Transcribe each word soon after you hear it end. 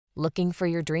Looking for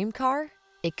your dream car?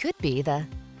 It could be the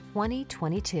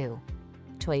 2022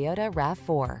 Toyota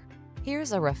RAV4.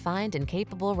 Here's a refined and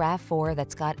capable RAV4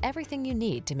 that's got everything you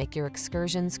need to make your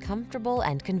excursions comfortable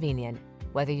and convenient.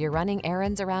 Whether you're running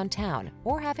errands around town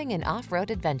or having an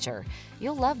off-road adventure,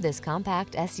 you'll love this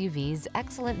compact SUV's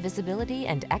excellent visibility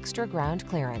and extra ground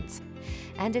clearance.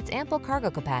 And its ample cargo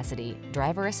capacity,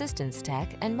 driver assistance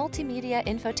tech, and multimedia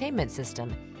infotainment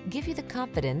system give you the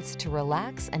confidence to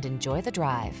relax and enjoy the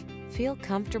drive. Feel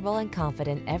comfortable and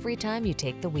confident every time you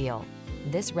take the wheel.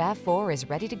 This RAV4 is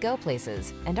ready to go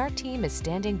places, and our team is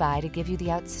standing by to give you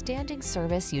the outstanding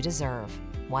service you deserve.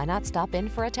 Why not stop in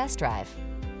for a test drive?